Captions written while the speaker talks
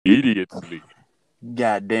Immediately.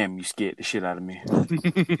 God damn, you scared the shit out of me.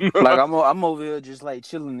 Like I'm over here just like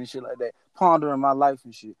chilling and shit like that, pondering my life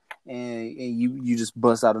and shit, and you just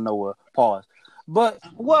bust out of nowhere. Pause. But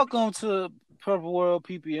welcome to Purple World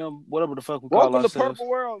PPM, whatever the fuck we call Welcome to ourselves. Purple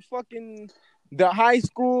World, fucking the high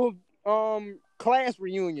school class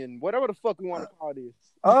reunion, whatever the fuck we want to call this.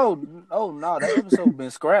 Oh no, that episode been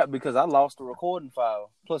scrapped because I lost the recording file.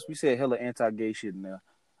 Plus, we said hella anti-gay shit in there.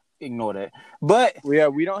 Ignore that. But Yeah,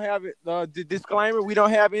 we don't have it. The disclaimer: we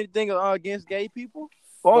don't have anything against gay people.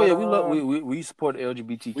 oh But, yeah, we support the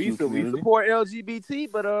LGBTQ we community. support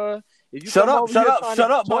LGBT. But if you Shut come up, over shut here up, trying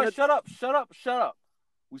shut up, boy, to shut up, shut up, shut up.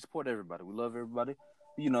 We support everybody. We love everybody.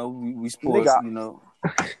 You know, we support. Nigga. You know,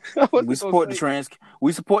 What's we it gonna support the say? trans.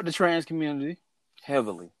 We support the trans community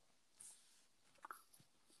heavily.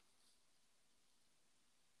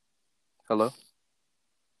 Hello.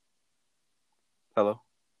 Hello.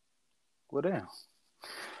 Well, damn.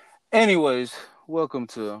 Anyways, welcome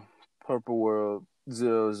to Purple World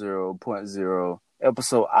 00.0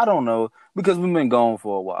 episode. I don't know because we've been gone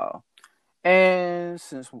for a while. And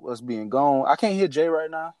since us being gone, I can't hear Jay right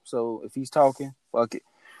now. So if he's talking, fuck it.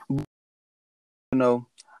 But, you know,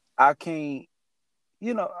 I can't,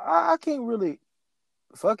 I can't really,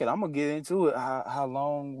 fuck it. I'm going to get into it. How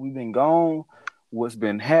long we've been gone, what's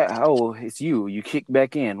been, oh, it's you. You kicked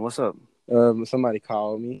back in. What's up? Somebody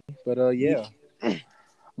called me, but yeah.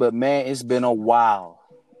 But man, it's been a while.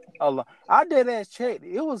 I did ass check.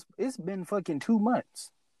 It's been fucking 2 months.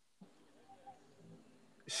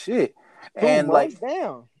 Shit. 2 And months, like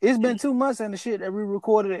damn. it's been 2 months and the shit that we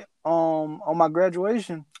recorded on my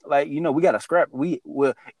graduation. Like, we got a scrap.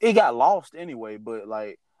 It got lost anyway, but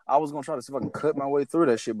like I was gonna try to see if I can cut my way through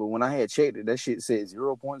that shit, but when I had checked it, that shit said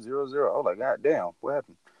 0.00. I was like, God damn, what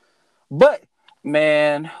happened? But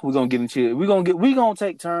man, we're gonna get into it. We gonna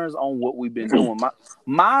take turns on what we've been doing.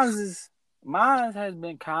 Mine has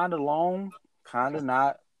been kind of long, kind of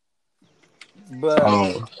not, but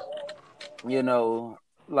which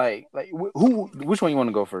one you want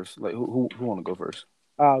to go first? Like who want to go first?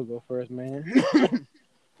 I'll go first, man.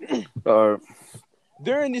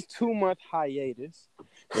 During this 2-month hiatus,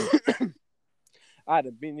 I'd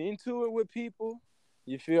have been into it with people.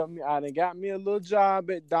 You feel me? I done got me a little job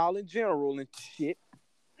at Dollar General and shit.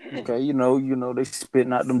 Okay, you know they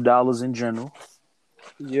spitting out them dollars in general.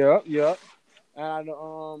 Yep. And I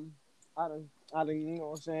done, you know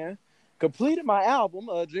what I'm saying? Completed my album,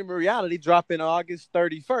 Dream of Reality, dropping August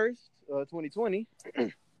 31st, 2020.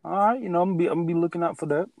 All right, I'm gonna be looking out for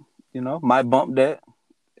that. Might bump that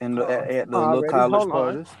at the little college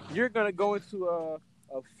parties. You're gonna go into a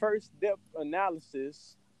first depth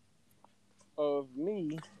analysis of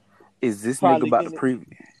me. Is this nigga about to preview?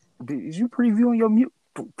 Is you previewing your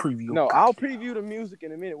preview? No, I'll preview the music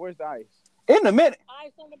in a minute. Where's the ice? In a minute.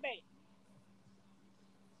 Ice on the bed.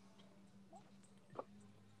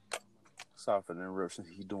 Sorry for the interruption.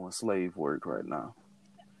 He's doing slave work right now.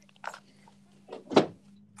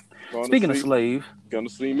 Speaking of slave, gonna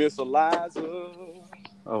see Miss Eliza.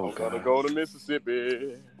 I'm gonna go to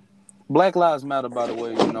Mississippi. Black Lives Matter, by the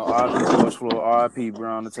way. R.I.P. George Floyd, R.I.P.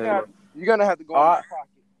 Breonna Taylor. You're gonna have to go in my pocket.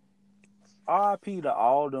 R.I.P. to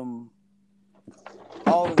all them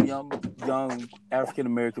young African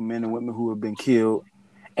American men and women who have been killed,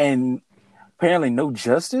 and apparently no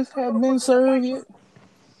justice have been served yet.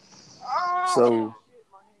 So,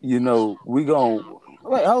 we gonna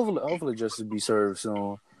hopefully justice be served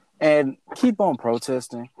soon, and keep on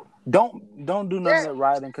protesting. Don't do none of that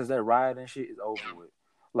rioting, because that rioting shit is over with.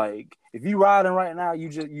 Like, if you rioting right now, you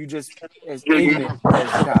just as ignorant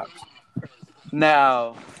as the cops.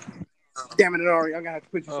 Now, damn it, Nari, I'm gonna have to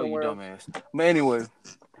put you somewhere. You dumbass. But anyway,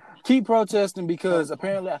 keep protesting, because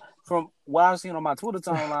apparently, from what I've seen on my Twitter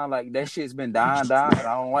timeline, like that shit's been dying, and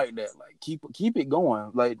I don't like that. Like, keep it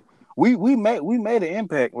going. Like, we made an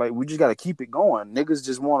impact. Like, we just gotta keep it going. Niggas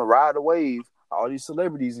just want to ride the wave. All these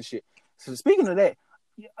celebrities and shit. So speaking of that,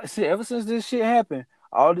 shit, ever since this shit happened,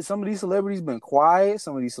 some of these celebrities been quiet.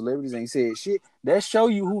 Some of these celebrities ain't said shit. That show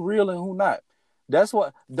you who real and who not. That's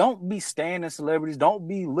what. Don't be standing celebrities. Don't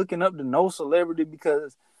be looking up to no celebrity,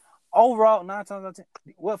 because overall, 9 times out of 10,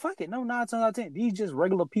 well, fuck it, no, 9 times out of 10, these just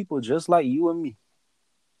regular people, just like you and me,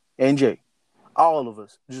 and Jay, all of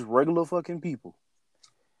us, just regular fucking people.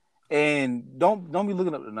 And don't be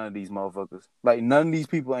looking up to none of these motherfuckers. Like, none of these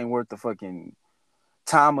people ain't worth the fucking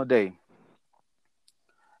time of day.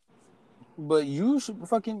 But you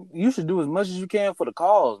should do as much as you can for the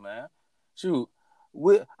cause, man. Shoot.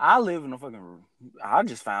 I live in a fucking room. I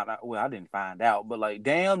just found out. Well, I didn't find out, but like,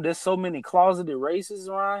 damn, there's so many closeted racists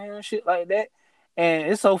around here and shit like that, and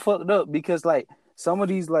it's so fucked up, because like some of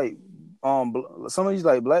these like some of these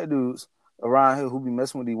like black dudes around here who be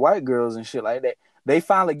messing with these white girls and shit like that, they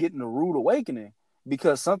finally getting a rude awakening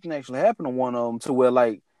because something actually happened to one of them to where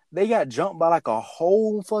like they got jumped by like a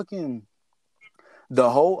whole fucking the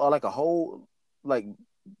whole like a whole like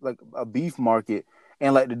like a beef market,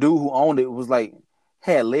 and like the dude who owned it was like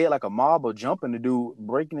had led like a mob of jumping the dude,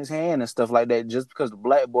 breaking his hand and stuff like that, just because the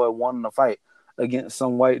black boy won a fight against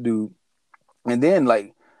some white dude. And then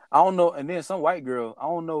like I don't know, and then some white girl, I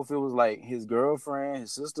don't know if it was like his girlfriend,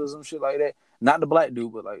 his sister, some shit like that. Not the black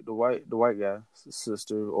dude, but like the white guy,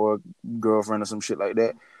 sister or girlfriend or some shit like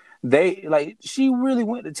that. They like she really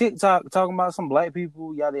went to TikTok talking about some black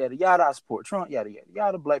people, yada yada yada. I support Trump, yada yada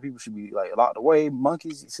yada. Black people should be like locked away,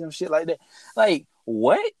 monkeys, some shit like that. Like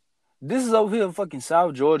what? This is over here in fucking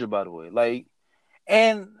South Georgia, by the way. Like,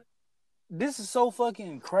 and this is so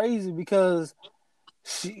fucking crazy because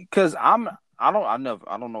I don't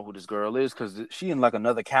know who this girl is because she in like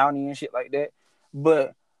another county and shit like that.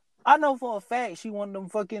 But I know for a fact she one of them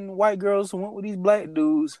fucking white girls who went with these black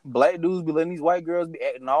dudes. Black dudes be letting these white girls be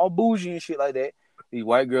acting all bougie and shit like that. These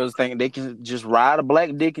white girls think they can just ride a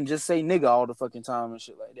black dick and just say nigga all the fucking time and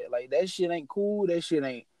shit like that. Like that shit ain't cool. That shit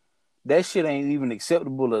ain't even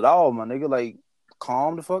acceptable at all, my nigga. Like,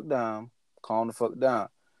 calm the fuck down. Calm the fuck down.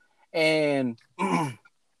 And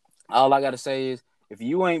all I gotta say is, if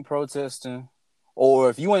you ain't protesting, or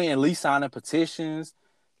if you ain't at least signing petitions,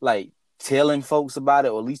 like telling folks about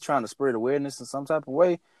it, or at least trying to spread awareness in some type of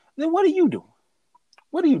way, then what are you doing?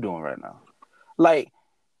 What are you doing right now? Like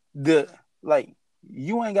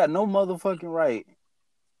you ain't got no motherfucking right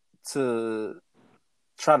to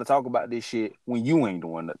try to talk about this shit when you ain't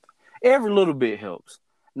doing nothing. Every little bit helps.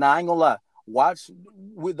 Now I ain't gonna lie. Watch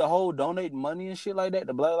with the whole donate money and shit like that,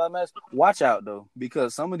 the Black Lives Matter. Watch out though,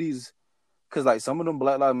 because some of them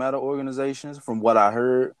Black Lives Matter organizations, from what I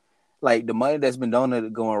heard, like the money that's been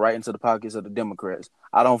donated going right into the pockets of the Democrats.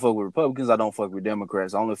 I don't fuck with Republicans. I don't fuck with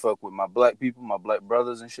Democrats. I only fuck with my black people, my black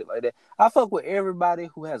brothers and shit like that. I fuck with everybody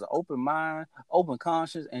who has an open mind, open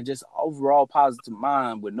conscience, and just overall positive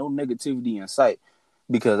mind with no negativity in sight.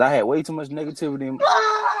 Because I had way too much negativity in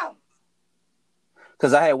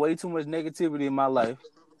my life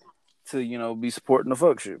to, be supporting the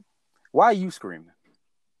fuck shit. Why are you screaming?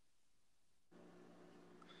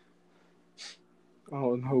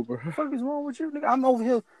 Oh no, bro. What the fuck is wrong with you, nigga? I'm over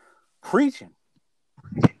here preaching.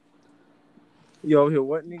 You over here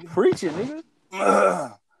what, nigga? Preaching,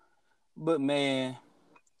 nigga. But man,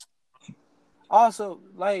 also,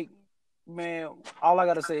 like, man, all I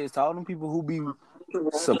gotta say is to all them people who be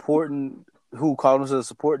supporting, who call themselves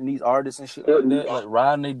supporting these artists and shit like that, like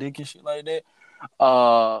riding their dick and shit like that.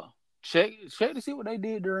 Check to see what they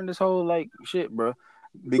did during this whole like shit, bro.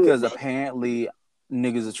 Because apparently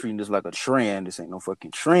niggas are treating this like a trend. This ain't no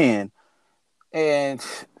fucking trend. And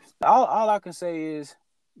all I can say is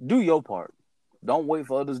do your part. Don't wait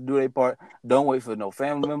for others to do their part. Don't wait for no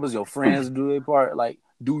family members, your friends to do their part. Like,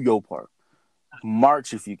 do your part.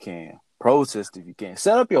 March if you can. Protest if you can.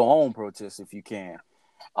 Set up your own protest if you can.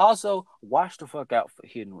 Also, watch the fuck out for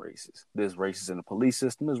hidden racists. There's racists in the police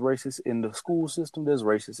system. There's racists in the school system. There's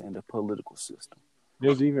racists in the political system.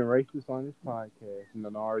 There's even racists on this podcast.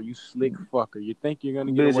 Nari, you slick fucker. You think you're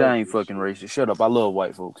gonna get Bitch, away I ain't with fucking shit. racist. Shut up. I love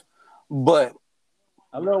white folks. But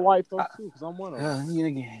I love white folks too, because I'm one of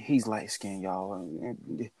them. He's light skinned, y'all.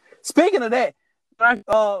 Speaking of that,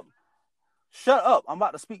 shut up. I'm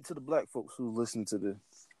about to speak to the black folks who listen to this.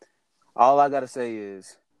 All I gotta say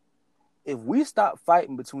is, if we stop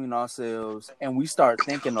fighting between ourselves and we start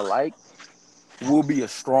thinking alike, we'll be a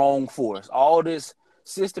strong force. All this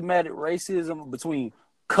systematic racism between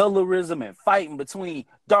colorism and fighting between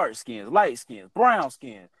dark skins, light skins, brown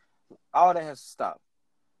skins, all that has to stop.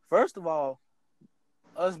 First of all,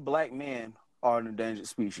 us black men are an endangered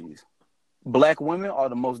species. Black women are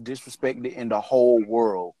the most disrespected in the whole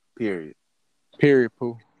world, period. Period,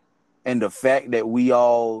 Pooh. And the fact that we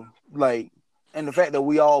all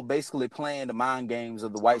basically playing the mind games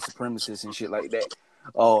of the white supremacists and shit like that.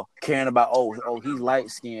 Caring about he's light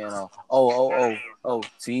skinned,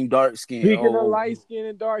 team dark skin. Speaking of light skin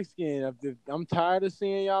and dark skin, I'm tired of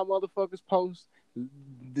seeing y'all motherfuckers post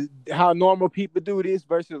how normal people do this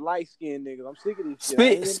versus light skinned niggas. I'm sick of this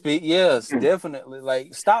shit. Speak, yes, definitely.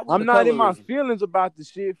 Like, stop with I'm the not in my colorism. feelings about the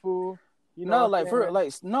shit, fool.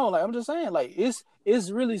 I'm just saying, like, it's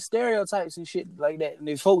really stereotypes and shit like that. And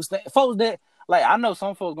these folks that like, I know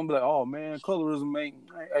some folks gonna be like, oh man, colorism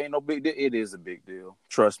ain't no big deal. It is a big deal.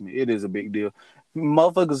 Trust me, it is a big deal.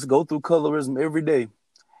 Motherfuckers go through colorism every day,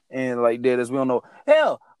 and like that, as we don't know.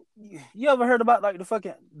 Hell, You ever heard about like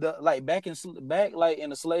the like back like in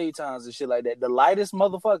the slave times and shit like that? The lightest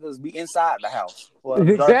motherfuckers be inside the house, or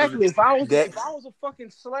the darkest. Exactly. That If I was a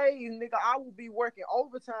fucking slave, nigga, I would be working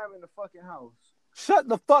overtime in the fucking house. shut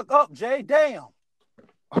the fuck up, Jay. Damn.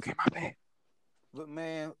 Okay, my bad. But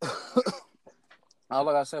man, all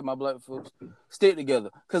like I said, my black folks stick together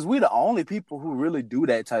because we the only people who really do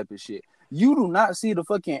that type of shit. You do not see the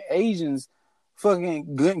fucking Asians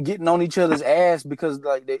fucking getting on each other's ass because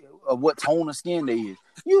like of what tone of skin they is.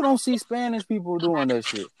 You don't see Spanish people doing that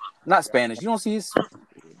shit. Not Spanish. You don't see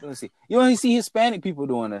let's see. You don't see Hispanic people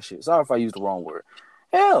doing that shit. Sorry if I used the wrong word.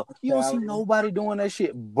 Hell, you don't see nobody doing that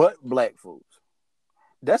shit but black folks.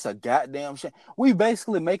 That's a goddamn shame. We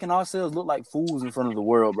basically making ourselves look like fools in front of the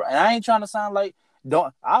world, bro. And I ain't trying to sound like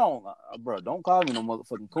don't call me no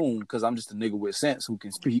motherfucking coon because I'm just a nigga with sense who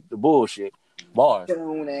can speak the bullshit bars.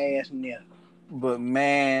 Coon ass nigga. But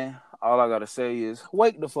man, all I gotta say is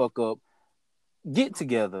wake the fuck up, get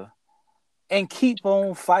together, and keep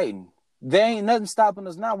on fighting. There ain't nothing stopping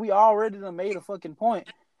us now. We already done made a fucking point,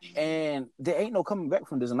 and there ain't no coming back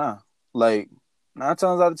from this now. Like 9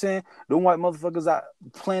 times out of 10, them white motherfuckers out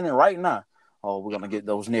planning right now. Oh, we're gonna get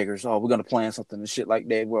those niggers. Oh, we're gonna plan something and shit like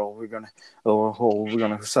that. Well, we're gonna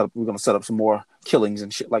set up some more killings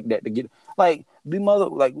and shit like that to get like the mother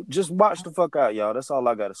like just watch the fuck out, y'all. That's all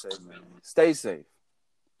I gotta say, man. Stay safe.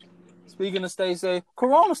 Speaking of stay safe,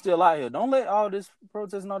 Corona's still out here. Don't let all this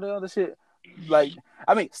protest and all the other shit. Like,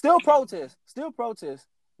 I mean, still protest.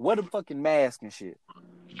 Wear the fucking mask and shit.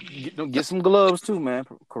 Get some gloves too, man.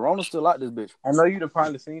 Corona's still out this bitch. I know you done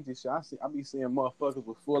probably seen this shit. I be seeing motherfuckers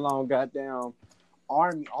with full on goddamn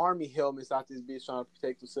army helmets out this bitch trying to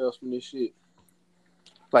protect themselves from this shit.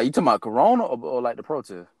 Like you talking about Corona or like the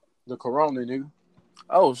protest? The Corona, nigga.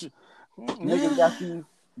 Oh shit. Niggas got these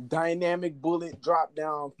dynamic bullet drop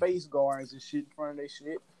down face guards and shit in front of their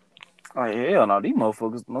shit. Oh hell no, these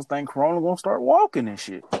motherfuckers must think Corona gonna start walking and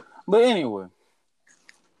shit. But anyway.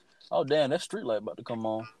 Oh damn, that street light about to come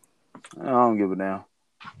on. I don't give a damn.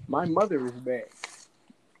 My mother is back.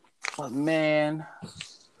 But man,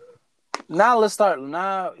 now let's start.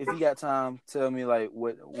 Now, if you got time, tell me like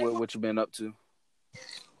what you been up to.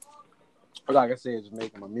 Like I said, just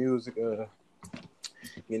making my music,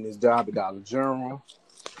 getting this job at Dollar General.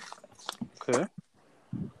 Okay.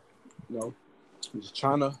 You know, just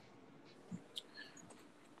trying to,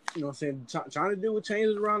 you know what I'm saying, trying to deal with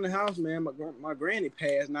changes around the house, man. My granny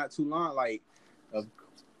passed not too long, like a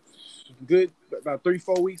good about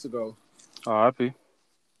 3-4 weeks ago. R.I.P. You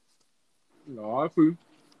know, R.I.P.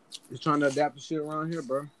 Just trying to adapt the shit around here,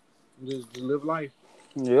 bro. Just live life.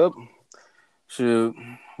 Yep. Shoot,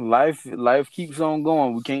 life keeps on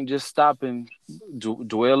going. We can't just stop and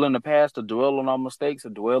dwell in the past or dwell on our mistakes or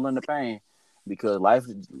dwell in the pain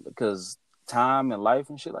because time and life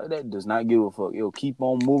and shit like that does not give a fuck. It'll keep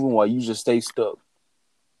on moving while you just stay stuck.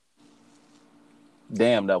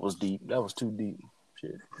 Damn, that was deep. That was too deep.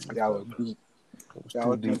 Shit. That was deep. That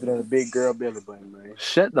was deeper than a big girl belly button, man.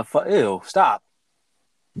 Shut the fuck. Ew, stop.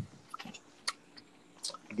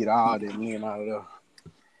 Get all that men out of there.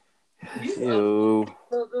 Ew.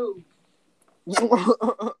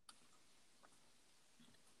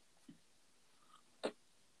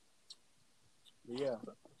 Yeah.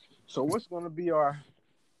 So what's going to be our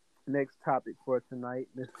next topic for tonight,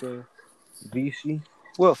 Mr. Vichy?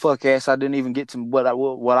 Well, fuck ass, I didn't even get to what I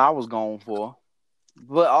was going for.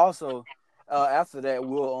 But also, after that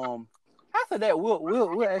we'll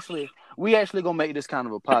actually gonna make this kind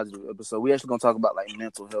of a positive episode. We actually gonna talk about like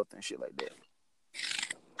mental health and shit like that.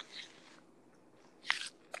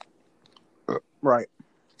 Right.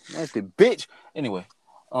 Nasty bitch. Anyway,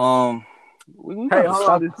 we hey, hold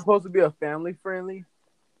on. This is supposed to be a family-friendly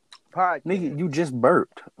podcast. Nigga, you just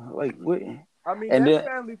burped. Like what? I mean, and that's then,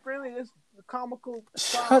 family-friendly. It's comical.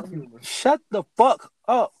 Shut the fuck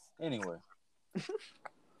up. Anyway.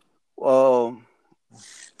 So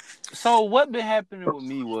what been happening with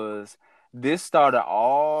me was this started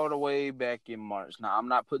all the way back in March. Now I'm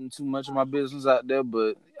not putting too much of my business out there,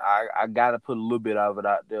 but I gotta put a little bit of it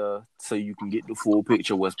out there so you can get the full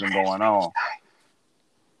picture of what's been going on.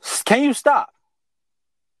 Can you stop?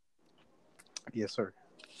 Yes, sir.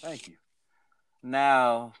 Thank you.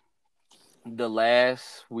 Now, the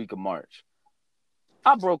last week of March,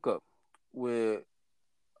 I broke up with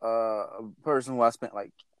a person who I spent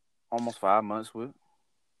like almost 5 months with.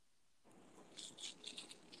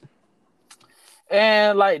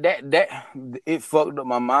 And like that it fucked up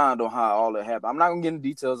my mind on how all that happened. I'm not gonna get into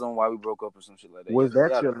details on why we broke up or some shit like that. Was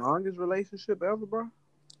that your longest relationship ever, bro?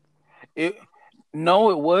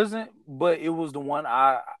 No, it wasn't, but it was the one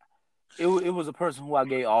it was a person who I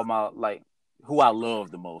gave all my like who I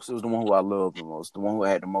loved the most. It was the one who I loved the most, the one who I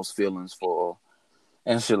had the most feelings for,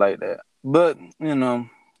 and shit like that. But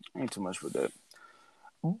ain't too much for that.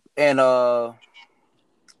 And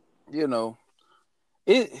you know,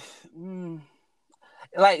 it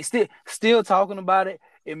like still talking about it.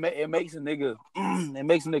 It makes a nigga it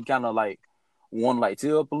makes a nigga kind of like want to like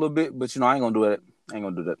tear up a little bit. But I ain't gonna do it. I ain't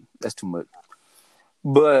gonna do that. That's too much.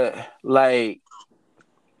 But like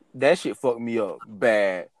that shit fucked me up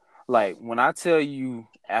bad. Like when I tell you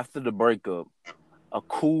after the breakup, a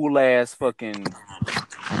cool ass fucking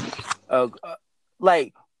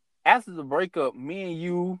like after the breakup, me and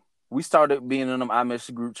you, we started being in them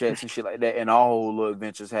iMessage group chats and shit like that, and our whole little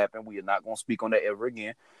adventures happened. We are not gonna speak on that ever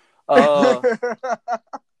again.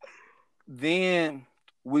 Then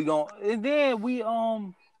we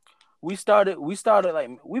started like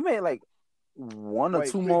we made like one or Wait,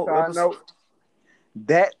 two quick more side episodes. note.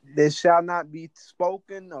 That shall not be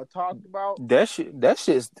spoken or talked about. That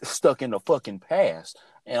shit's stuck in the fucking past,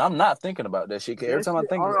 and I'm not thinking about that shit. 'Cause every That time I shit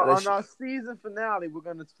think on, about that on shit, our season finale, we're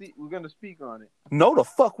gonna speak on it. no, the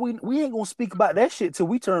fuck we ain't gonna speak about that shit till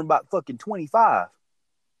we turn about fucking 25.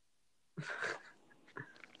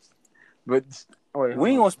 But wait, We hold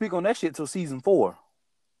ain't on. gonna speak on that shit till season 4.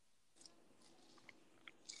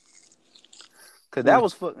 Cause that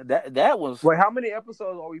was that was Wait, how many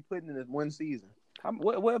episodes are we putting in this one season?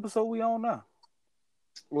 what episode we on now?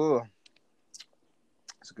 Well,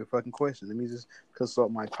 that's a good fucking question. Let me just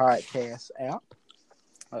consult my podcast app.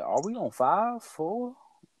 Like, are we on 5, 4?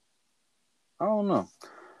 I don't know.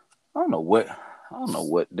 I don't know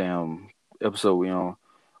what damn episode we on.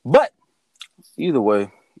 But either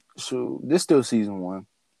way, so this still season 1.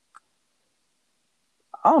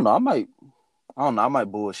 I don't know. I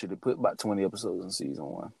might bullshit it. Put about 20 episodes in season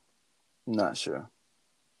 1. Not sure.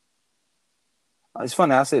 It's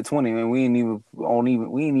funny. I said 20, and we ain't even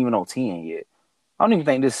on 10 yet. I don't even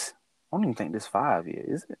think this 5 yet.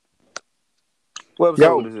 Is it? What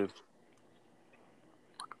episode Yo, is it?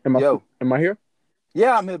 am Yo, I here?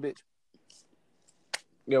 yeah, I'm here, bitch.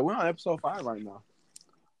 Yeah, we're on episode 5 right now.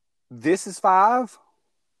 This is 5,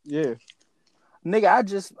 Yeah. nigga.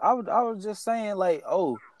 I was just saying like,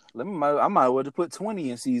 oh, I might as well just put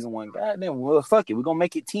 20 in season 1. Goddamn, well, fuck it. We're gonna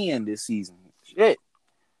make it 10 this season. Shit.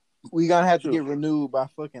 We gonna have to Sure. get renewed by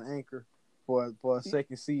fucking Anchor for a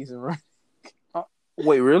second season, right?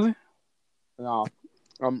 Wait, really? No,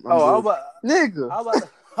 I'm Oh, good. Nigga. I was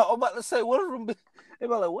about to say, what are them? They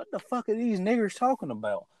were like, what the fuck are these niggers talking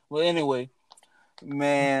about? Well, anyway,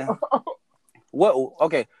 man, what?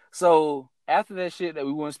 Okay, so after that shit that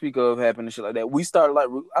we wouldn't speak of happened and shit like that, we started like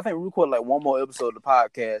I think we recorded like one more episode of the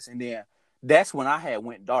podcast, and then that's when I had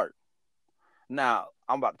went dark. Now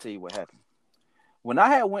I'm about to tell you what happened. When I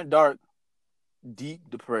had went dark, deep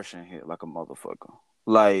depression hit like a motherfucker.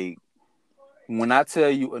 Like when I tell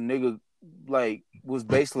you a nigga like was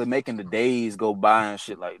basically making the days go by and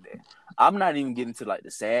shit like that. I'm not even getting to like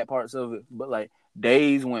the sad parts of it, but like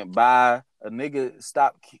days went by, a nigga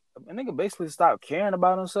basically stopped caring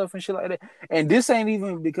about himself and shit like that. And this ain't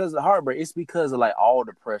even because of heartbreak, it's because of like all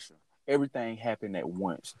the pressure. Everything happened at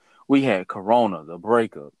once. We had Corona, the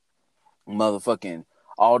breakup, motherfucking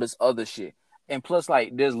all this other shit. And plus,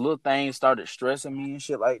 like, there's little things started stressing me and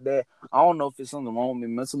shit like that. I don't know if it's something wrong with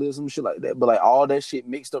me mentally or some shit like that, but like all that shit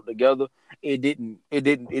mixed up together, it didn't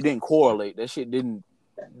correlate. That shit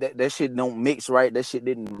don't mix right. That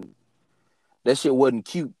shit wasn't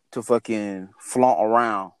cute to fucking flaunt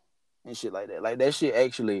around and shit like that. Like that shit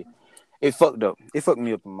actually, it fucked up. It fucked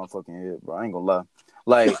me up in my fucking head, bro. I ain't gonna lie.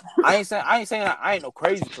 Like I ain't saying I ain't no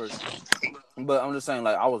crazy person. But I'm just saying,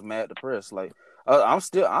 like, I was mad depressed. Like, I'm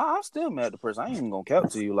still mad depressed. I ain't even gonna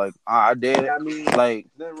count to you. Like, I did it. I mean, Like,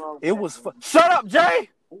 nothing wrong with it that, was. man. Shut up, Jay.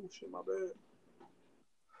 Oh shit, my bad.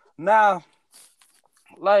 Now,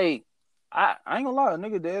 like, I ain't gonna lie. A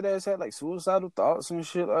nigga dead ass had like suicidal thoughts and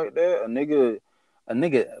shit like that. A nigga,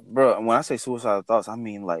 bro. When I say suicidal thoughts, I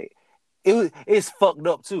mean like, it's fucked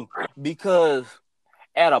up too. Because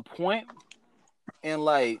at a point in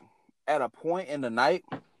the night.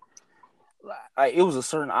 Like it was a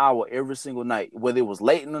certain hour every single night, whether it was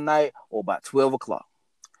late in the night or about 12 o'clock.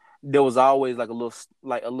 There was always like a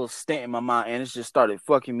little stint in my mind, and it just started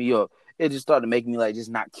fucking me up. It just started making me like just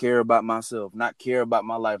not care about myself, not care about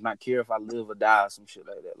my life, not care if I live or die or some shit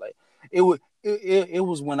like that. Like it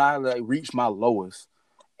was when I like reached my lowest,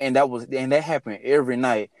 and that happened every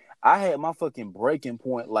night. I had my fucking breaking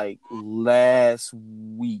point like last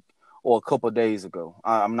week or a couple of days ago.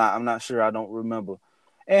 I'm not sure. I don't remember.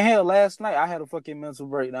 And hell, last night I had a fucking mental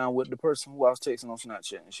breakdown with the person who I was texting on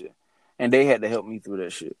Snapchat and shit, and they had to help me through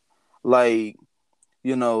that shit. Like,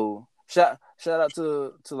 shout Shout out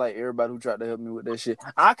to like everybody who tried to help me with that shit.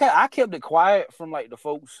 I kept it quiet from like the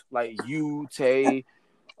folks like you, Tay,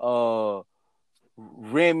 uh,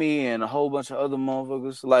 Remy, and a whole bunch of other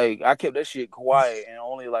motherfuckers. Like I kept that shit quiet, and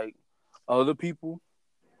only like other people.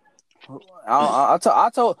 I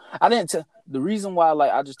didn't tell the reason why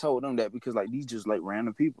like I just told them that because like these just like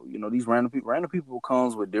random people, you know, these random people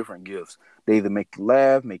comes with different gifts. They either make you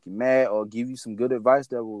laugh, make you mad, or give you some good advice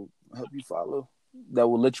that will help you follow, that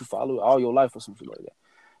will let you follow all your life or some shit like that.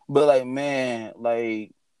 But like man,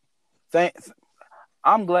 like thank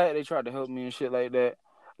I'm glad they tried to help me and shit like that.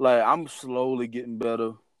 Like I'm slowly getting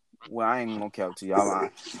better. Well, I ain't gonna count to you.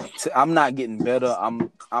 I'm not getting better.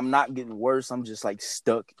 I'm not getting worse. I'm just like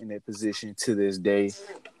stuck in that position to this day.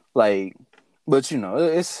 Like, but you know,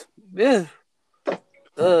 it's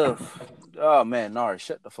uh, oh man, Nari,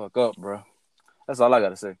 shut the fuck up, bro. That's all I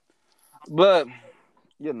gotta say. But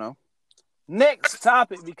you know, next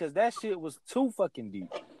topic because that shit was too fucking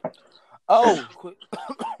deep. Oh, quick,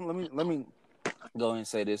 let me go ahead and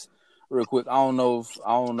say this real quick. I don't know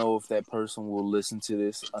if that person will listen to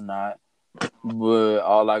this or not. But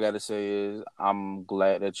all I gotta say is I'm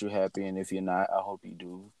glad that you're happy, and if you're not, I hope you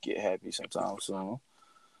do get happy sometime soon.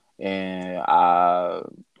 And I,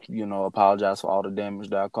 apologize for all the damage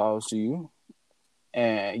that I caused to you.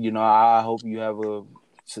 And I hope you have a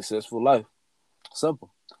successful life.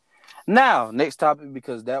 Simple. Now, next topic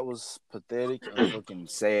because that was pathetic and fucking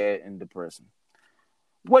sad and depressing.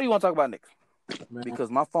 What do you want to talk about next? Man.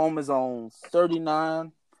 Because my phone is on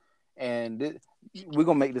 39, and we're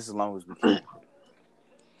gonna make this as long as we can.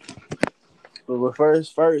 But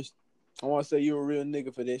first, I want to say you're a real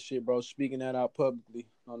nigga for this shit, bro. Speaking that out publicly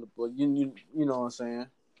on the book, you know what I'm saying?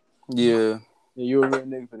 Yeah. Yeah, you're a real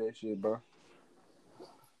nigga for that shit, bro.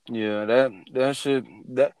 Yeah, that shit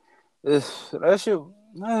that shit.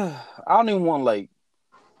 I don't even want like.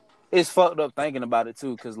 It's fucked up thinking about it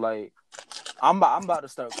too, cause like I'm about to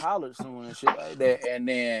start college soon and shit like that, and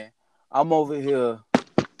then I'm over here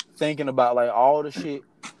thinking about like all the shit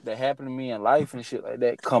that happened to me in life and shit like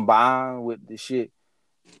that, combined with the shit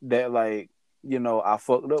that like I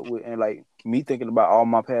fucked up with, and like me thinking about all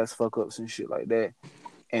my past fuck ups and shit like that,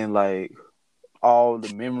 and like all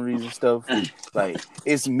the memories and stuff. Like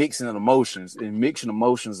it's mixing emotions and mixing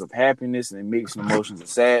emotions of happiness and mixing emotions of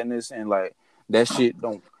sadness, and like that shit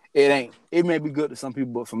don't. It may be good to some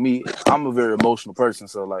people, but for me, I'm a very emotional person,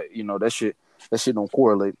 so like that shit don't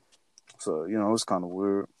correlate. So it's kind of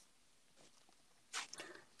weird.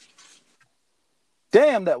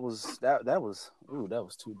 Damn, that was ooh, that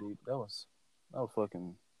was too deep. That was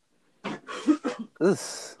fucking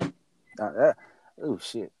this. Oh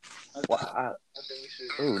shit. Well,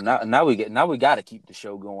 now we got to keep the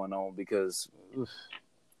show going on because oof.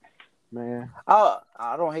 Man,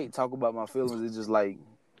 I don't hate talking about my feelings. It's just like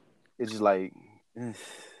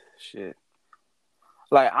shit.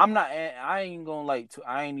 Like I ain't gonna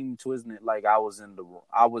I ain't even twisting it like I was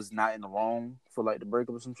not in the wrong for like the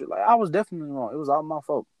breakup or some shit. Like I was definitely wrong. It was all my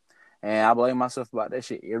fault, and I blame myself about that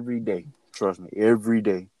shit every day. Trust me, every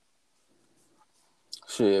day.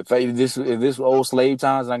 Shit, if this old slave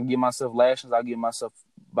times, I can give myself lashings. I give myself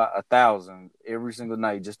about 1,000 every single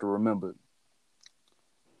night just to remember.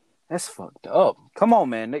 That's fucked up. Come on,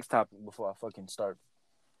 man. Next topic before I fucking start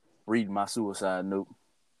reading my suicide note.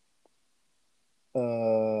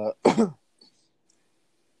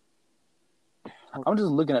 I'm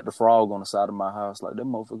just looking at the frog on the side of my house. Like that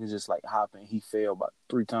motherfucker just like hopping. He fell about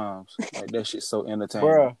 3 times. Like that shit's so entertaining.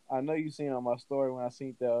 bruh, I know you seen on my story when I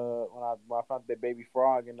seen when I found that baby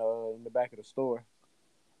frog in the back of the store.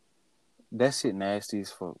 That shit nasty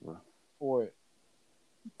as fuck, bro. What?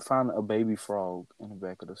 Find a baby frog in the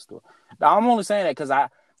back of the store. Now, I'm only saying that because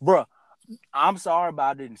I'm sorry, but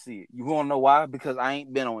I didn't see it. You want to know why? Because I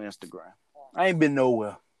ain't been on Instagram. I ain't been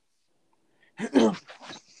nowhere.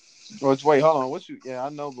 Wait, hold on. Yeah, I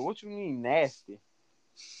know, but what you mean nasty?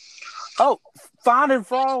 Oh, finding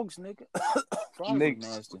frogs, nigga. Frogs Nigga,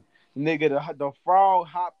 look nasty. nigga, the frog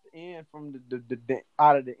hopped in from the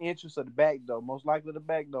out of the entrance of the back door. Most likely the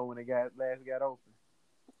back door when it last got open.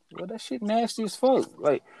 Well, that shit nasty as fuck.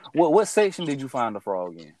 Like, what section did you find the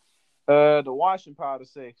frog in? The washing powder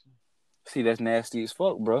section. See, that's nasty as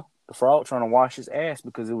fuck, bro. The frog trying to wash his ass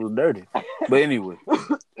because it was dirty. But anyway, what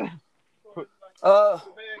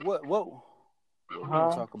we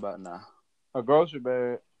gonna talk about now? A grocery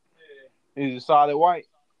bag. Is it solid white?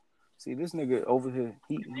 See, this nigga over here,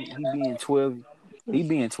 he being 12. He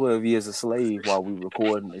being 12 years a slave while we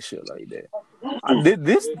recording this shit like that.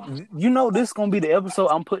 This gonna be the episode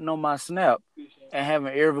I'm putting on my snap and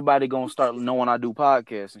having everybody gonna start knowing I do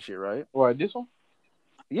podcasts and shit, right? What, this one?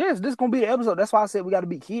 Yes, this gonna be the episode. That's why I said we gotta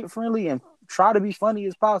be kid friendly and try to be funny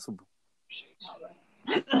as possible.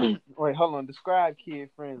 Wait, hold on. Describe kid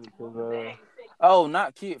friendly, cause Oh,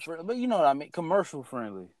 not kid friendly, but you know what I mean, commercial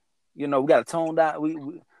friendly. You know, we got to tone down.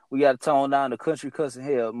 We got to tone down the country cussing.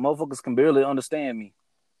 Hell, motherfuckers can barely understand me.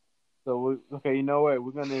 okay, you know what?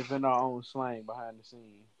 We're gonna invent our own slang behind the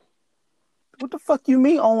scenes. What the fuck you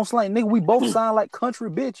mean on slang, nigga? We both sound like country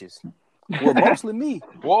bitches. Well, mostly me.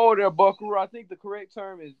 Whoa there, Buckaroo. I think the correct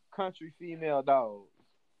term is country female dogs.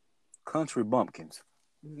 Country bumpkins.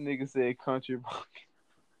 This nigga said country.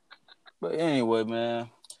 But anyway, man.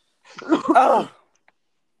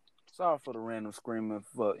 Sorry for the random screaming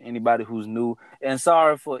for anybody who's new, and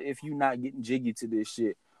sorry for if you not getting jiggy to this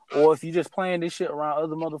shit, or if you just playing this shit around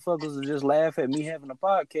other motherfuckers and just laugh at me having a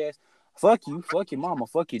podcast. Fuck you, fuck your mama,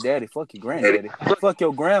 fuck your daddy, fuck your granddaddy, fuck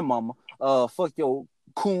your grandmama, fuck your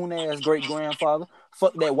coon ass great grandfather,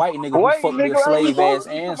 fuck that white nigga who Wait, fucked nigga, your slave ass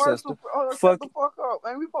ancestor. Shut Fuck. the fuck up.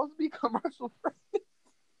 Ain't we supposed to be commercial friendly?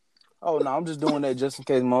 Oh no, I'm just doing that just in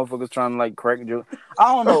case motherfuckers trying to like crack a joke.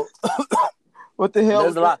 I don't know. What the hell?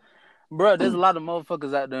 There's a lot, bro. There's a lot of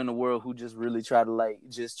motherfuckers out there in the world who just really try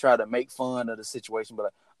to make fun of the situation, but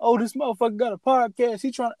like, oh, this motherfucker got a podcast. He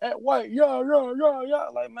trying to act white. Yeah.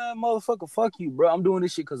 Like, man, motherfucker, fuck you, bro. I'm doing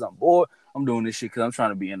this shit because I'm bored. I'm doing this shit because I'm trying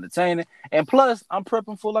to be entertaining. And plus, I'm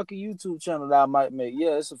prepping for like a YouTube channel that I might make.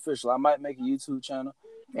 Yeah, it's official. I might make a YouTube channel.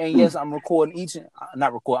 And yes, I'm recording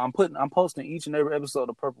I'm posting each and every episode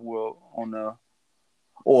of Purple World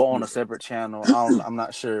on a separate channel. I'm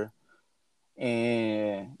not sure.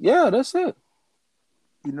 And yeah, that's it.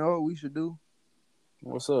 You know what we should do?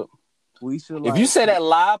 What's up? We should if you say that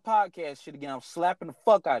live podcast shit again, I'm slapping the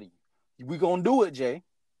fuck out of you. We gonna do it, Jay.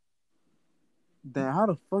 Then how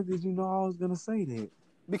the fuck did you know I was gonna say that?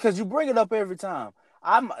 Because you bring it up every time.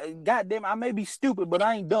 Goddamn, I may be stupid, but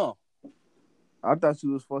I ain't dumb. I thought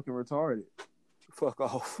you was fucking retarded. Fuck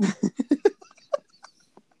off.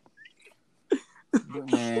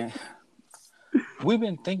 But man, we've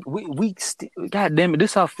been thinking. We still. Goddamn it,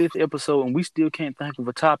 this is our 5th episode, and we still can't think of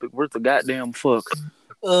a topic worth a goddamn fuck.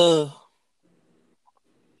 What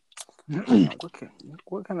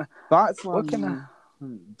kind of thoughts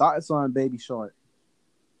on Baby Shark?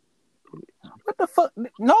 What the fuck?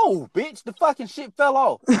 No, bitch, the fucking shit fell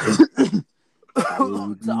off.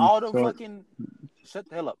 To all the fucking shut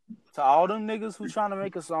the hell up. To all them niggas who trying to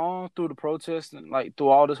make a song through the protest and like through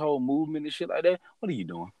all this whole movement and shit like that, what are you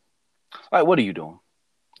doing? Like, what are you doing?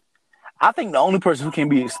 I think the only person who can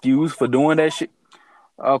be excused for doing that shit.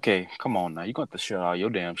 Okay, come on now. You're going to have to shut all your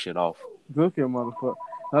damn shit off. Look here, motherfucker.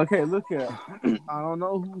 Okay, look here. I don't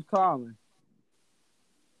know who's calling.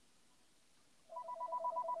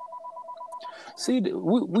 See,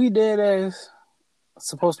 we dead ass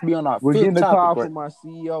supposed to be on our We're 5th getting a topic, call right? from my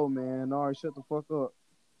CEO, man. Nari, shut the fuck up.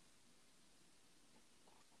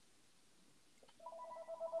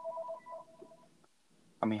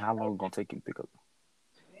 I mean, how long is it going to take you to pick up?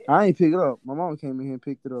 I ain't pick it up. My mama came in here and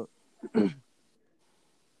picked it up.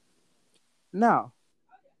 Now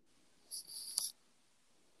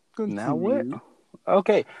what?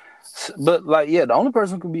 Okay. But like, yeah, the only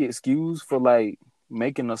person who can be excused for like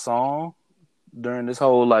making a song during this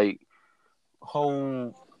whole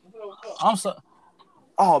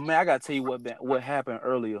oh man, I gotta tell you what happened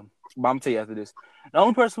earlier. But I'm gonna tell you after this. The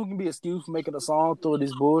only person who can be excused for making a song through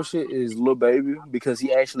this bullshit is Lil Baby, because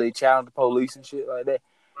he actually challenged the police and shit like that.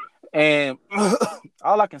 And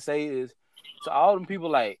all I can say is to all them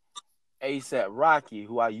people like ASAP Rocky,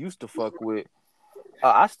 who I used to fuck with,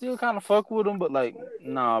 I still kind of fuck with him, but like,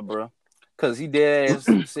 nah, bro. Because he dead ass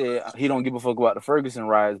said he don't give a fuck about the Ferguson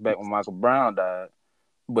riots back when Michael Brown died.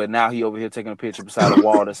 But now he over here taking a picture beside a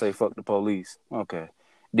wall that say fuck the police. Okay.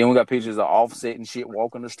 Then we got pictures of Offset and shit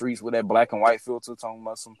walking the streets with that black and white filter talking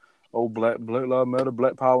about some black lives matter,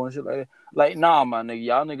 black power and shit like that. Like, nah, my nigga.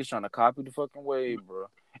 Y'all niggas trying to copy the fucking wave, bro.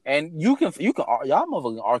 And you can y'all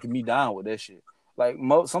motherfuckers can argue me down with that shit. Like,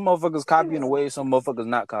 some motherfuckers copying the wave, some motherfuckers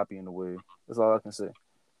not copying the wave. That's all I can say.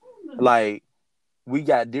 Like, we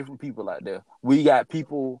got different people out there. We got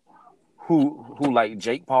people who like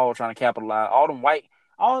Jake Paul trying to capitalize. All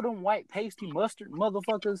them white pasty mustard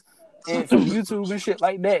motherfuckers and from YouTube and shit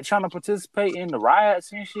like that trying to participate in the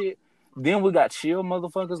riots and shit. Then we got chill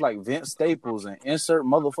motherfuckers like Vince Staples and insert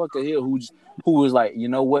motherfucker here who was like, you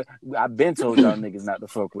know what? I've been told y'all niggas not to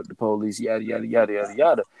fuck with the police, yada, yada, yada, yada,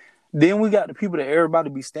 yada. Then we got the people that everybody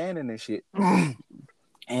be standing and shit. And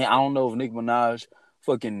I don't know if Nicki Minaj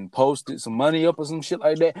fucking posted some money up or some shit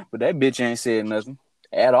like that, but that bitch ain't said nothing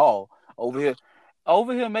at all. Over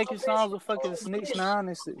here making songs with fucking Snitch 9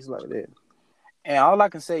 and shit like that. And all I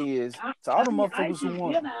can say is to all the motherfuckers who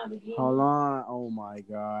want. Hold on. Oh my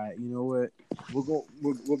God. You know what?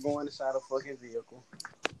 We're going inside a fucking vehicle.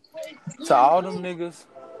 To all them niggas,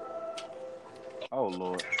 oh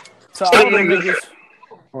Lord. To all them niggas,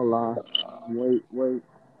 Hold on. Wait.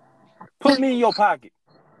 put me in your pocket.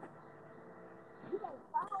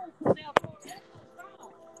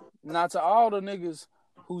 Now to all the niggas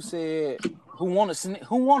who said who wanted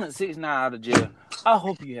 6ix9ine out of jail, I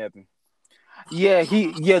hope you happy. Yeah,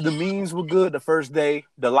 the memes were good the first day.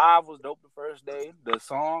 The live was dope the first day. The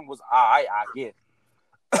song was alright, I get.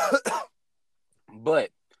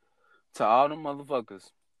 But to all them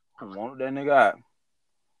motherfuckers who wanted that nigga out,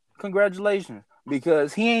 congratulations.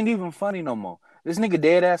 Because he ain't even funny no more. This nigga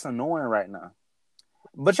dead ass annoying right now.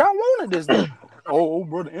 But y'all wanted this though. Oh,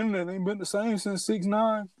 bro, the internet ain't been the same since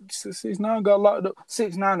 6ix9ine. 6ix9ine got locked up.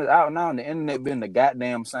 6ix9ine is out now, and the internet been the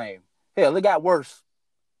goddamn same. Hell, it got worse,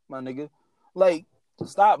 my nigga. Like,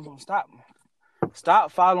 stop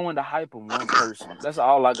following the hype of one person. That's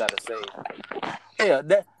all I gotta say. Hell,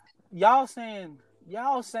 that y'all saying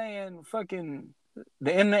fucking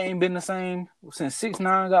the internet ain't been the same since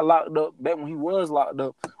 6ix9ine got locked up. Back when he was locked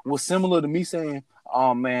up, was similar to me saying,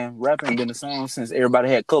 "Oh man, rap ain't been the same since everybody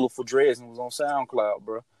had colorful dreads and was on SoundCloud,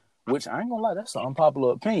 bro." Which I ain't gonna lie, that's an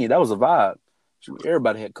unpopular opinion. That was a vibe.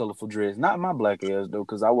 Everybody had colorful dreads, not my black ass though,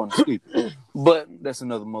 because I wasn't sleeping. But that's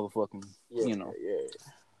another motherfucking,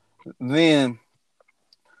 Then,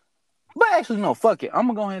 but actually, no, fuck it. I'm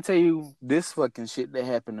gonna go ahead and tell you this fucking shit that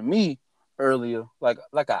happened to me earlier, like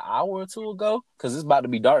an hour or two ago, because it's about to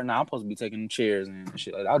be dark now. I'm supposed to be taking chairs and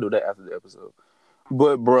shit. Like, I'll do that after the episode.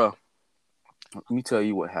 But, bruh, let me tell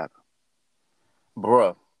you what happened.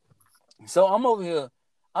 Bruh. So I'm over here.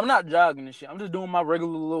 I'm not jogging and shit. I'm just doing my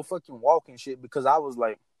regular little fucking walking shit because I was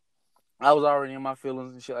already in my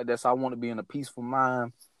feelings and shit like that. So I want to be in a peaceful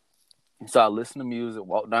mind. So I listen to music,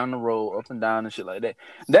 walk down the road, up and down and shit like that.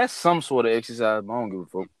 That's some sort of exercise, but I don't give a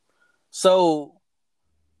fuck. So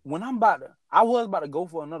when I was about to go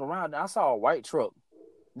for another round, I saw a white truck.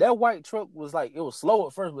 That white truck was like, it was slow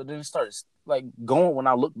at first, but then it started like going when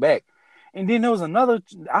I looked back. And then there was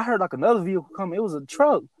I heard like another vehicle coming. It was a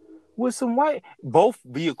truck with both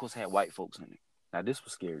vehicles had white folks in it. Now this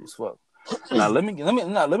was scary as fuck. Now let me get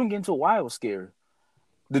into why it was scary.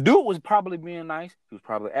 The dude was probably being nice. He was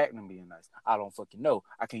probably acting being nice. I don't fucking know.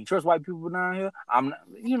 I can't trust white people down here. I'm not,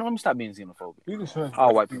 let me stop being xenophobic. You can trust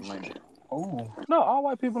all white people ain't bad. Oh. No, all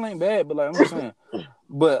white people ain't bad, but like I'm just saying.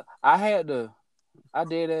 But I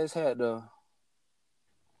dead ass had the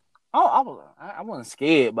I wasn't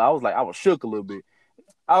scared, but I was shook a little bit.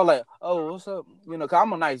 I was like, "Oh, what's up?" Cause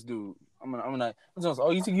I'm a nice dude. I'm like,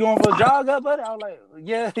 "Oh, you going for a jog up, buddy?" I was like,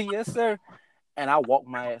 "Yeah, yes, sir." And I walked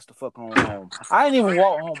my ass the fuck on home. I didn't even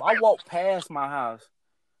walk home. I walked past my house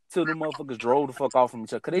till the motherfuckers drove the fuck off from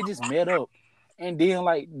each other. Cause they just met up, and then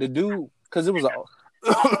like the dude, cause it was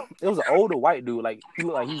an older white dude. Like he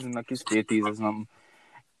looked like he was in like his 50s or something,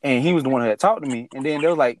 and he was the one that had talked to me. And then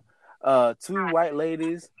there was like two white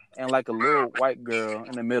ladies and like a little white girl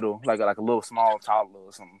in the middle, like a little small toddler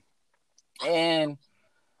or something. And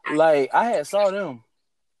like I had saw them,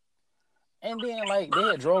 and then like they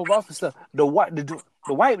had drove off and stuff. The white dude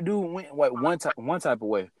went like one type of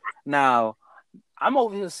way. Now I'm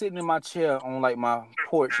over here sitting in my chair on like my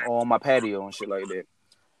porch or on my patio and shit like that,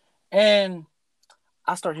 and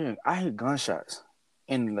I hear gunshots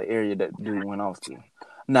in the area that dude went off to.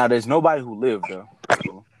 Now there's nobody who lived there,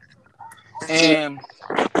 and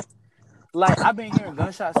like I've been hearing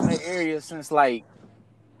gunshots in that area since like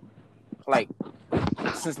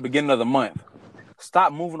since the beginning of the month.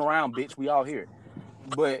 Stop moving around, bitch. We all hear it.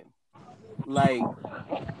 But like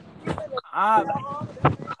I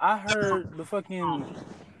heard the fucking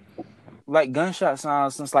like gunshot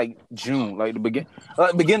sounds since like June, like the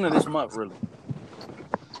beginning of this month, really.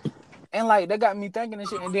 And like that got me thinking and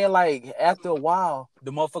shit. And then like after a while,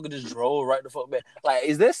 the motherfucker just drove right the fuck back. Like,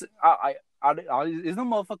 is this? Is them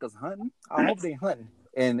motherfuckers hunting? I hope they hunting.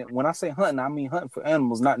 And when I say hunting, I mean hunting for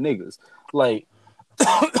animals, not niggas. Like,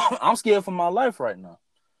 I'm scared for my life right now.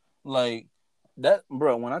 Like that,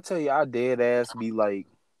 bro. When I tell you, I dead ass be like,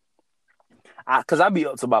 cause I be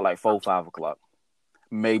up to about like 4, 5 o'clock,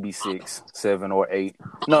 maybe 6, 7, or 8.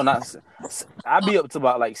 No, not. I be up to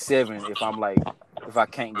about like 7 if I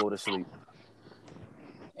can't go to sleep.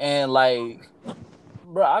 And like,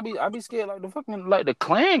 bro, I be scared like the fucking like the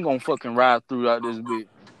clan gonna fucking ride throughout this bit.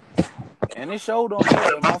 And it sure don't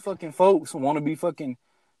help that my fucking folks want to be fucking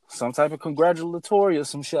some type of congratulatory or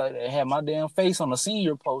some shit like that. Have my damn face on a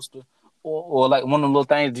senior poster or like one of the little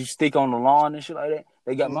things you stick on the lawn and shit like that.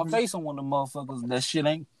 They got my face on one of the motherfuckers. That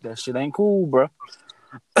shit ain't cool, bro.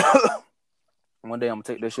 One day I'm gonna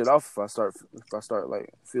take that shit off if I start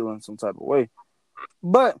like feeling some type of way.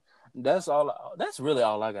 But That's all. That's really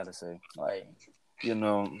all I gotta say. Like, you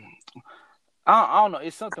know, I don't know.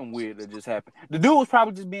 It's something weird that just happened. The dude was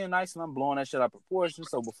probably just being nice, and I'm blowing that shit out of proportion.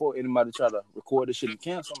 So before anybody try to record this shit and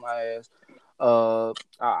cancel my ass,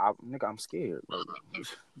 nigga, I'm scared. Like,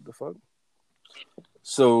 the fuck.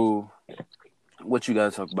 So, what you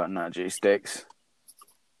gotta talk about now, J Stacks?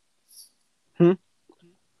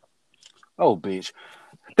 Oh, bitch.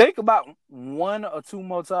 Think about one or two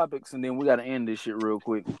more topics, and then we gotta end this shit real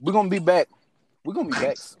quick. We're gonna be back. We're gonna be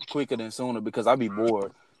back quicker than sooner because I'll be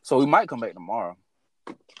bored. So we might come back tomorrow.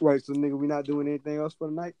 Right, so nigga, we not doing anything else for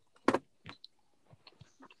the night?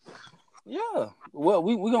 Yeah. Well,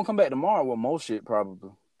 we gonna come back tomorrow with more shit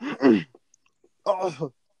probably.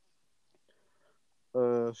 Oh.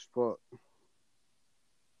 Fuck.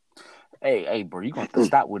 Hey, bro, you gonna have to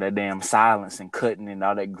stop with that damn silence and cutting and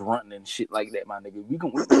all that grunting and shit like that, my nigga.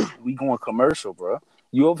 We going commercial, bro.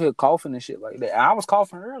 You over here coughing and shit like that. I was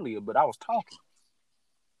coughing earlier, but I was talking.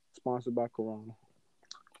 Sponsored by Corona.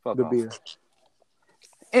 Fuck the off. beer.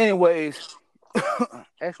 Anyways,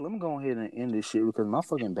 actually, let me go ahead and end this shit because my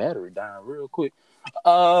fucking battery dying real quick.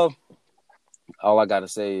 All I gotta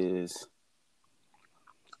say is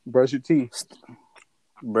Brush your teeth.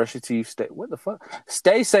 Brush your teeth. What the fuck?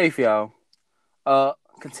 Stay safe, y'all.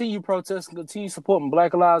 Continue protesting. Continue supporting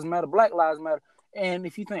Black Lives Matter. Black Lives Matter. And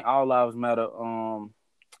if you think all lives matter, all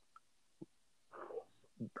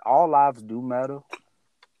lives do matter.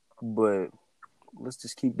 But let's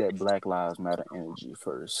just keep that Black Lives Matter energy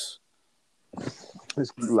first.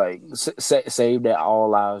 Like save that all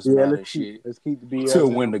lives matter shit. Let's keep the BL till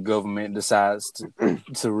down. when the government decides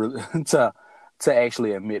to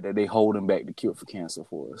actually admit that they holding back the cure for cancer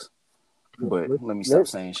for us. But let me stop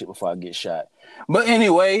saying shit before I get shot. But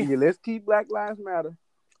anyway, let's keep Black Lives Matter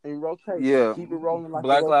in rotation. Yeah, keep it rolling like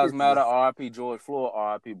Black Lives Matter. R.I.P. George Floyd.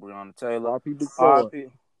 R.I.P. Breonna Taylor. R.I.P. Big R.I.P.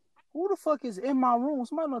 Floyd. Who the fuck is in my room?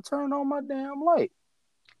 Somebody done turn on my damn light.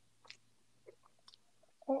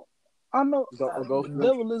 Oh, I know.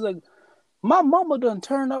 Devil is like my mama done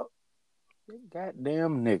turned up.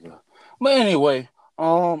 Goddamn nigga. But anyway,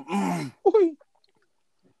 yeah,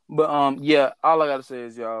 all I gotta say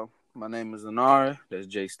is, y'all, my name is Nari. That's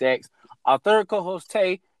J Stacks. Our third co-host,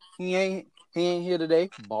 Tay, he ain't here today.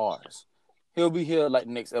 Bars. He'll be here like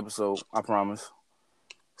next episode, I promise.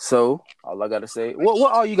 So, all I gotta say,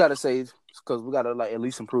 what all you gotta say is, because we gotta like at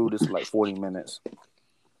least improve this for like 40 minutes.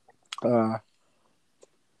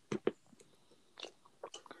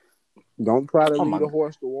 Don't try to lead a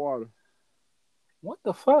horse to water. What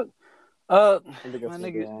the fuck? My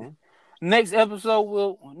nigga. Next episode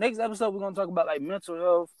we're gonna talk about like mental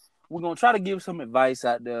health. We're gonna try to give some advice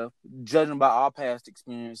out there, judging by our past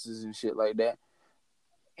experiences and shit like that.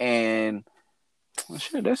 And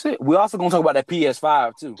shit, that's it. We're also gonna talk about that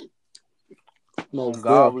PS5 too. No,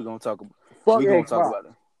 God, we're gonna talk about. We're gonna talk about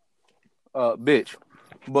it. Bitch.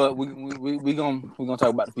 But we gonna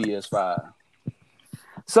talk about the PS5.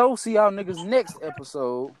 So see y'all niggas next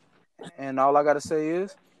episode. And all I gotta say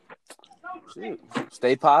is, shit,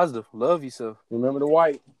 stay positive. Love yourself. Remember the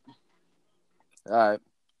white. All right.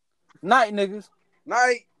 Night, niggas.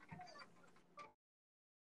 Night.